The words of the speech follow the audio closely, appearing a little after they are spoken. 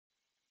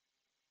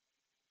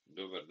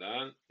Dobar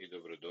dan i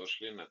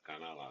dobrodošli na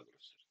kanal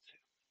Agrosrce.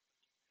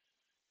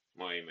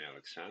 Moje ime je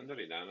Aleksandar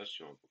i danas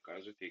ću vam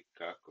pokazati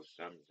kako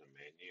sam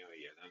zamenio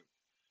jedan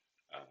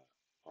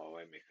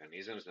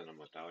mehanizam za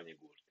namotavanje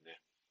gurtne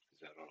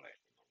za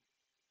roletnu.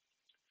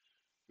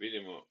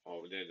 Vidimo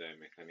ovdje da je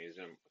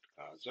mehanizam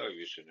otkazao i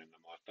više ne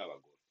namotava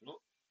gurtnu.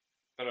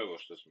 Prvo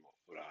što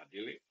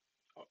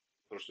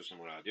sam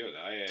uradio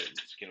da je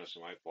skinuo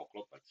sam ovaj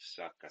poklopac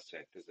sa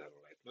kasete za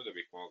roletnu da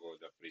bih mogao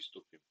da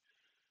pristupim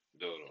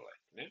do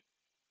roletne.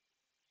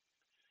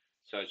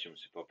 Sada ćemo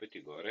se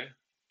popeti gore.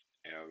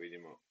 Evo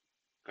vidimo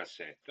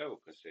kaseta, u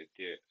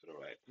kaseti je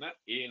roletna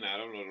i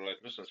naravno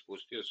roletnu sam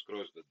spustio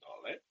skroz do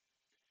dole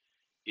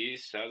i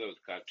sada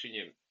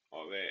odkačinjem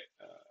ove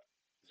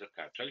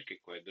zakačaljke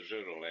koje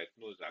drže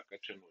roletnu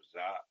zakačenu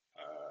za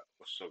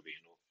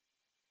osovinu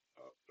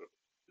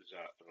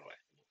za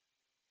roletnu.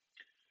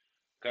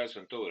 Kada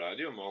sam to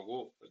uradio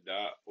mogu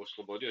da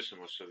oslobodio sam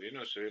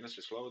osovinu, osovina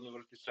se slobodno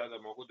vrti, sada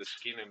mogu da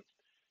skinem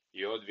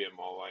i odvijem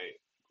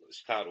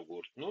staru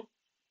gurtnu.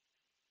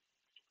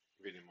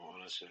 Vidimo,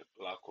 ona se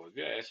lako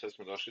odvija. Sad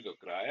smo došli do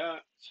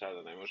kraja,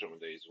 sada ne možemo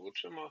da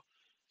izvučemo,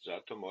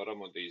 zato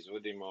moramo da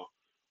izvodimo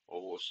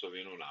ovu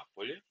osovinu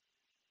napolje.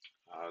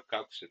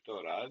 Kako se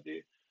to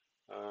radi?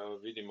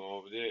 Vidimo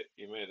ovdje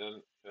ima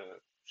jedan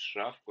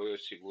šraf koji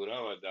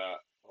osigurava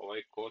da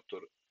ovaj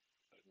kotur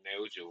ne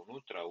uđe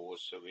unutra u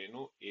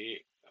osovinu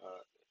i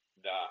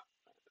da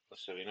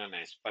osovina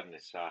ne spadne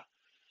sa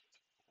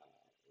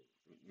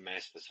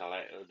mesta,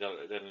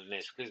 da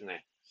ne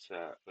sklizne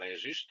sa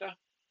ležišta.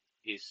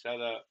 I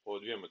sada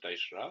odvijamo taj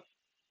šraf.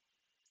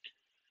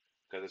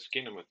 Kada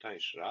skinemo taj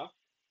šraf,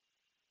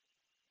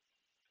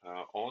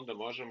 onda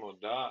možemo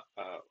da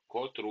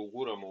kotur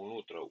uguramo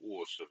unutra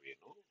u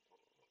osovinu.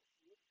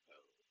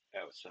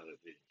 Evo sada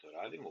vidim to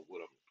radimo,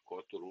 uguramo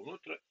kotur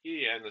unutra i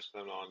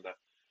jednostavno onda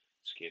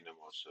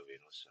skinemo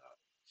osovinu sa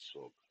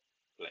svog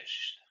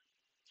ležišta.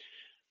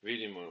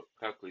 Vidimo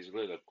kako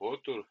izgleda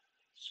kotur,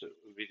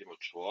 vidimo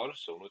čvor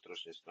sa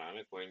unutrašnje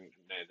strane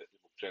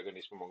zbog čega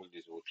nismo mogli da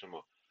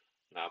izvučemo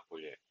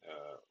napolje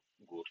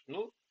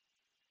gurtnu.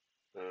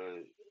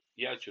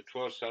 Ja ću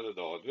čvor sada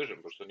da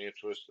odvežem, pošto nije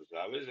čvrsto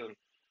zavezan.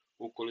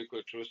 Ukoliko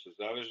je čvrsto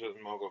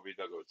zavezan, mogao bi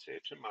da ga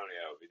odsečem, ali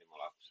evo vidimo,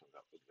 lako sam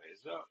ga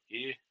odvezao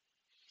i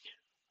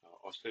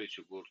ostavit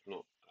ću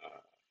gurtnu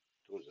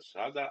tu za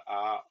sada,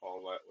 a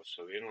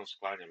osovinu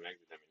sklanjam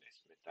negdje da mi ne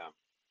smeta.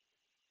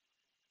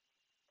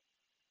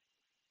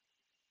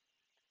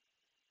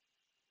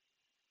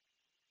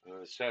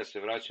 Sada se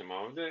vraćamo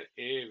ovdje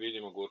i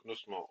vidimo gurtnu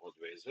smo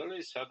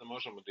odvezali. Sada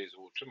možemo da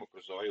izvučemo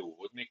kroz ovaj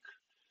uvodnik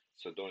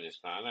sa donje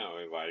strane,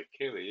 ove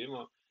valjke,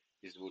 vidimo,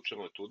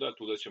 izvučemo tuda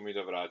ćemo i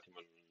da vratimo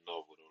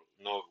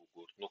novu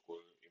gurtnu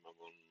koju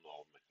imamo u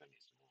novom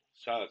mehanizmu.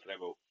 Sada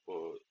treba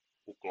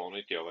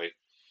ukloniti ovaj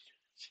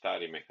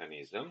stari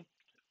mehanizam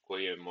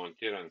koji je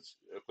montiran,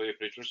 koji je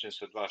pričvršćen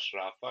sa dva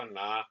šrafa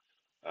na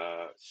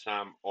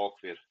sam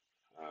okvir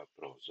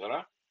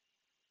prozora.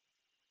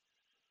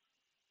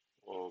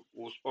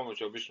 Uz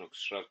pomoć običnog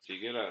šraf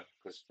cigera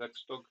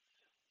kasetstog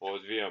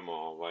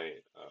odvijamo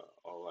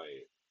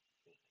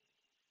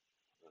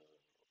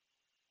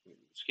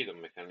skidam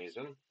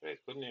mehanizam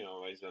prethodni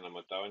za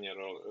namotavanje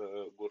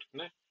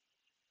gurtne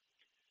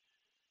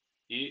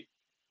i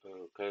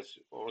kada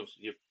on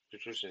je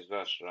pričvršćen s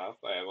dva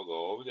šrafa, evo ga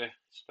ovdje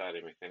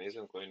stari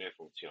mehanizam koji ne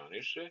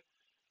funkcioniše,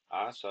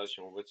 a sada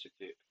ćemo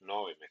ubaciti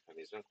novi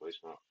mehanizam koji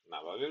smo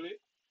nabavili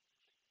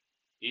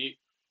i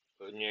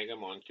njega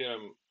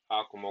montiram.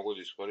 Ako mogu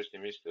da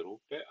iskoristim iste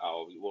rupe, a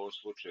u ovom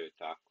slučaju je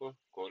tako,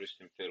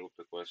 koristim te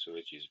rupe koje su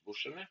već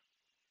izbušene.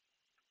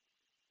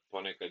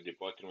 Ponekad je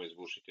potrebno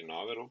izbušiti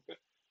nove rupe.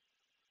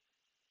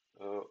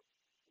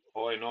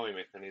 Ovaj novi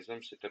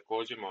mehanizam se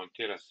također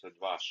montira sa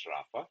dva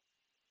šrafa.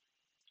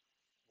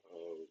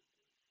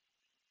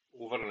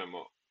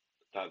 Uvrnemo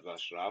ta dva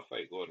šrafa,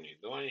 i gornji i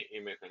donji, i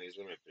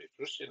mehanizam je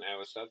pričvršćen.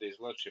 Evo sada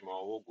izvlačimo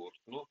ovu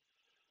gurtnu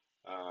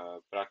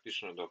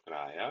praktično do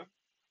kraja.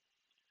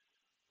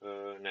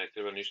 Ne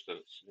treba ništa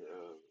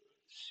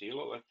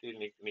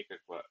silovati,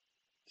 nikakva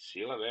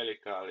sila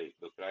velika, ali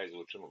do kraja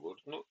izvučemo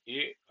gurtnu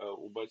i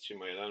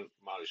ubacimo jedan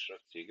mali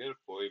šraf ciger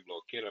koji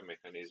blokira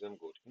mehanizam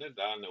gurtne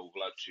da ne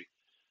uvlači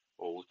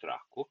ovu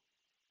traku,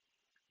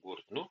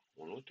 gurtnu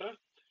unutra,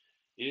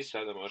 i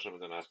sada možemo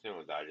da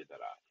nastavimo dalje da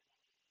radimo.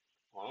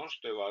 Ono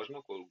što je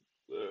važno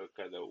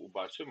kada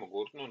ubacujemo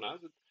gurtnu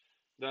nazad,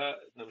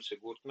 da nam se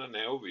gurtna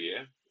ne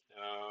uvije,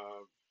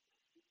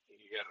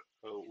 jer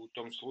u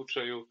tom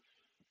slučaju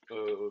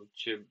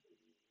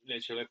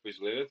neće lepo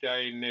izgledati, a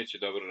i neće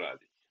dobro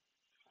raditi.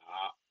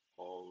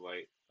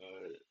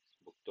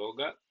 Zbog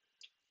toga,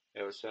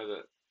 evo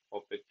sada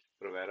opet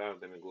proveravam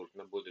da mi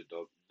gurtna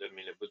da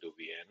mi ne bude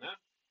uvijena.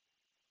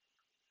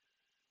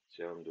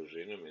 Cijelom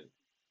dužinom je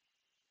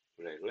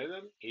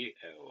pregledam i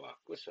evo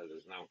ovako, sada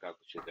znam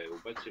kako ću da je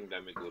ubacim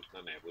da mi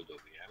gurtna ne bude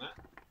uvijena.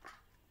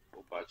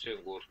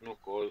 Ubacujem gurtnu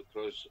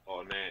kroz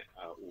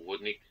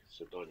uvodnik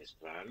sa donje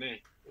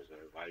strane, kroz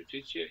ove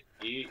valjčiće,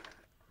 i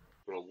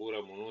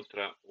proguram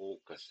unutra u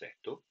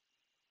kasetu.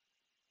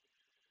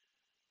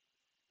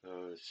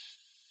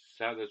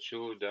 Sada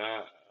ću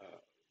da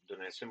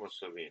donesem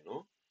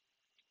osovinu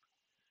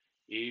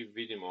i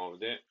vidimo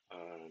ovde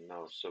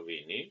na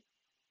osovini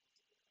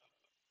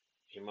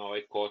ima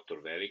ovaj kotur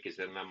veliki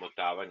za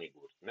namotavanje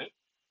gurtne.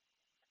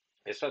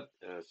 Sad,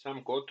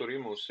 sam kotur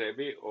ima u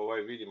sebi,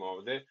 vidimo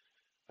ovde,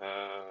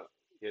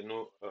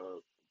 jednu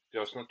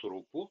pljosnatu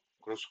rupu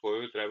kroz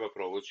koju treba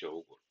provući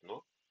ovu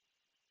gurtnu.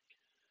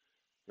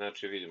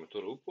 Znači vidimo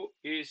tu rupu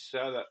i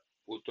sada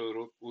u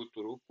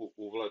tu rupu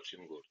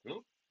uvlačim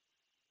gurtnu.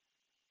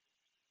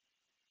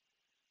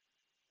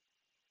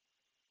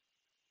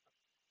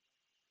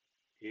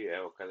 I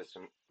evo kada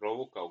sam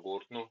provukao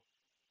gurtnu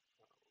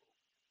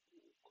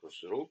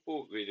kroz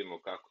rupu,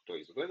 vidimo kako to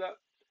izgleda.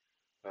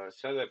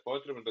 Sada je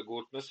potrebno da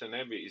gurtna se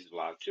ne bi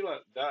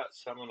izvlačila, da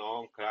samo na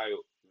ovom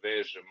kraju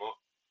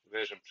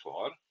vežem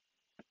čvor.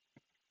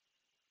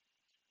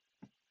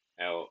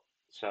 Evo,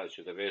 sada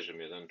ću da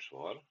vežem jedan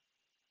čvor.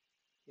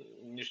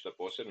 Ništa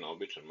posebno,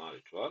 običan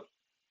mali čvor.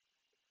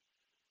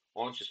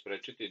 On će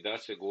sprečiti da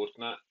se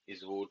gurtna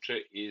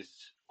izvuče iz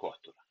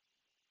kotura.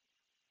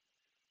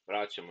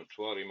 Vraćamo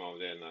čvor, ima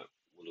ovde jedno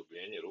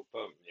udubljenje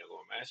rupa,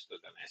 njegovo mesto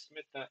da ne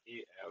smeta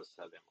i evo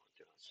sada je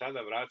montirano.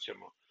 Sada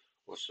vraćamo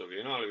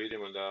osovinu, ali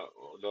vidimo da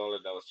dole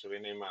da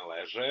osovina ima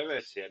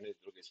ležajeve s jedne i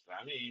s druge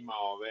strane i ima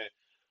ove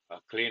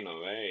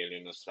klinove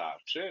ili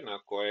nosače na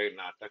koje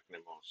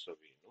nataknemo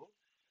osovinu.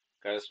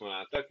 Kada smo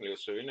natakli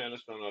osovinu,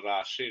 jednostavno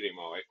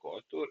raširimo ovaj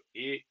kotur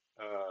i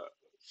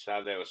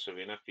sada je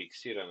osovina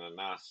fiksirana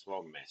na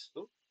svom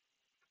mestu.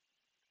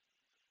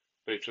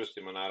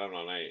 Pričvrstimo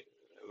naravno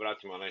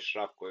vratimo onaj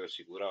šraf koji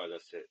osigurava da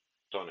se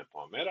to ne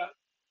pomera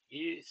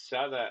i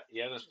sada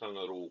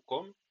jednostavno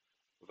rukom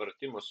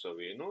vrtim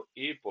osovinu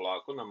i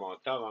polako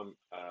namotavam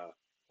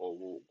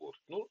ovu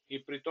gurtnu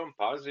i pritom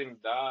pazim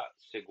da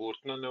se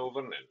gurtna ne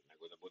uvrne,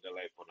 nego da bude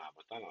lepo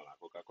namotana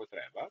onako kako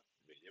treba,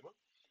 vidimo.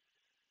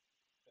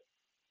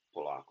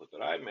 Polako to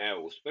radim,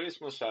 evo uspeli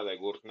smo, sada je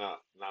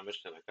gurtna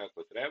nameštena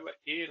kako treba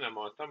i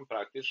namotam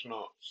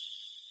praktično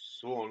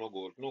svu onu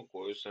gurtnu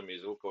koju sam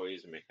izvukao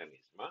iz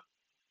mehanizma.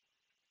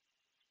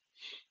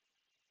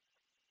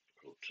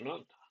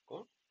 Ručno,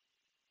 tako.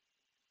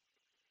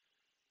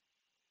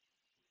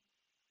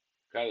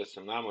 Kada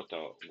sam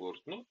namotao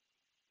gurtnu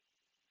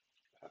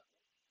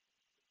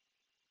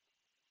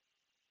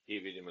i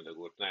vidimo da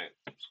gurtna je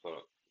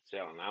skoro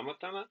cijela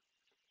namotana,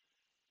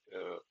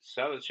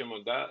 sada ćemo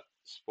da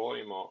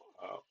spojimo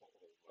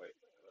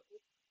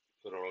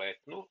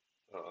roletnu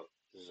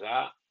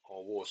za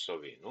ovu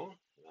osovinu,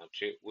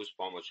 znači uz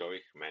pomoć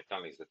ovih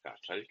metalnih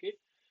zakačaljki.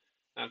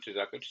 Znači,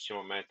 zakačit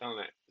ćemo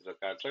metalne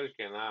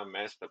zakačaljke na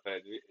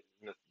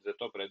za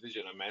to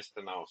predviđena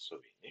mesta na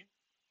osovini.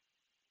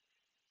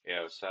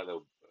 Evo sada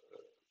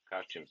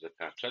kačim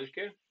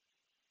zakačaljke.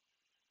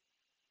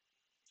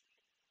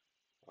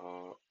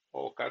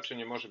 Ovo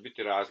kačenje može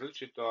biti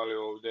različito, ali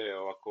ovde je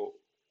ovako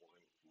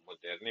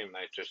modernijim,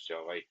 najčešće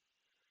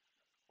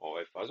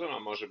ovaj fazon, a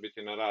može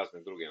biti na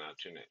razne druge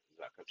načine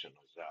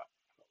zakačeno za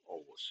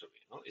ovu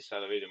osovinu. I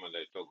sada vidimo da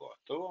je to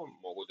gotovo.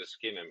 Mogu da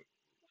skinem,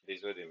 da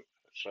izvadim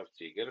šraf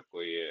ciger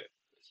koji je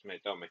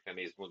smetao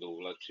mehanizmu da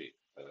uvlači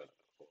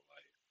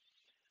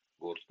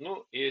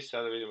gurtnu i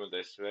sada vidimo da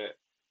je sve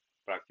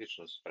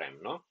praktično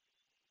spremno.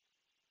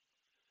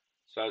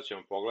 Sada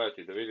ćemo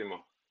pogledati da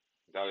vidimo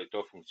da li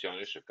to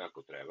funkcioniše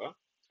kako treba.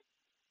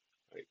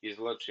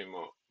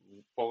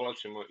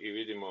 Povlačimo i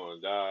vidimo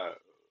da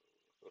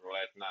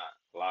roletna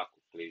lako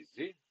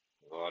klizi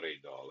gore i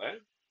dole,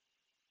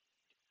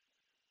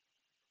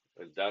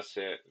 da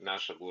se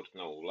naša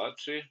gurtna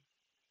uvlači,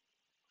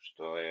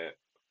 što je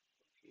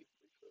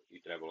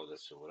i trebalo da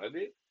se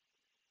uradi.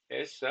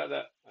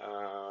 Sada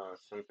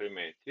sam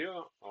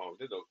primetio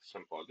ovde dok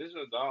sam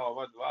podizao da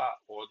ova dva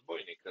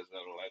odbojnika za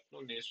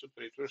roletnu nisu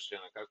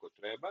pričvršćena kako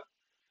treba,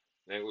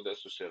 nego da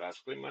su se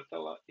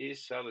rasklimatala i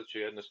sada ću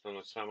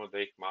jednostavno samo da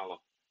ih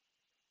malo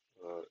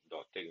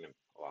dotegnem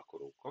ovako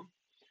rukom,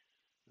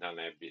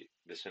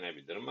 da se ne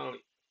bi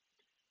drmali.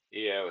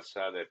 I evo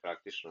sada je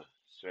praktično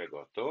sve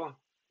gotovo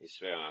i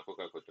sve onako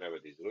kako treba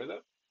da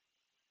izgleda.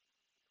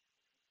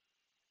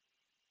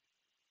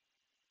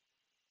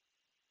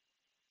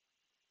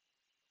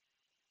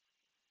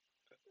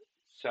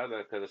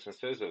 Sada kada sam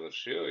sve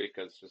završio i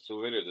kada sam se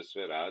uverio da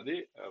sve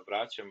radi,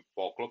 vraćam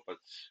poklopac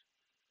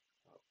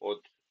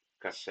od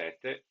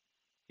kasete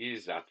i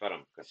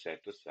zatvaram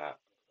kasetu sa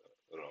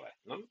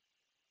roletnom.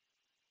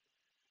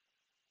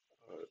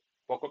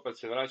 Poklopac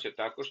se vraća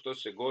tako što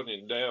se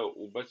gornji deo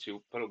ubaci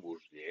u prvu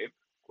žljeb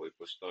koji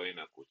postoji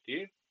na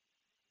kutiji.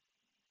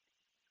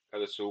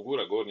 Kada se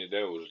ugura gornji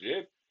deo u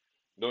žljeb,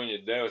 donji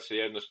deo se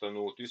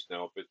jednostavno utisne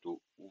opet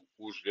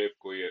u žljeb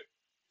koji je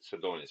sa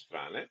donje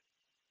strane.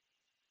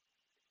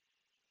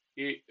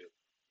 I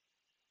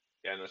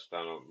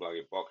jednostavno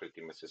blagim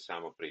pokretima se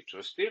samo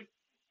pričvrsti.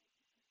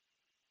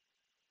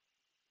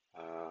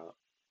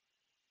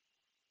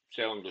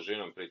 Celom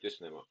dužinom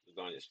pritisnemo s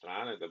donje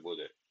strane da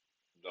bude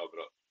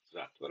dobro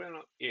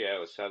zatvoreno i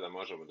evo sada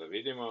možemo da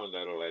vidimo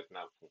da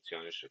roletna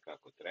funkcioniše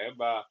kako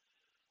treba,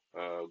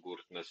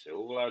 gurtna se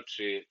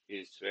uvlači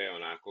i sve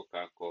onako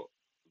kako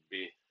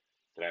bi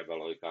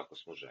trebalo i kako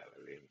smo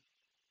želeli.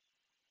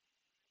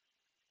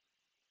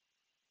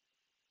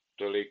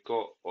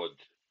 Toliko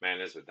od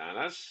mene za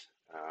danas.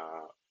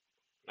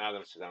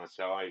 Nadam se da vam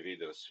se ovaj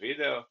video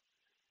svideo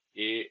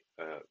i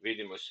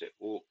vidimo se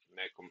u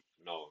nekom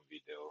novom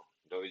videu.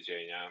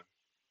 Doviđenja.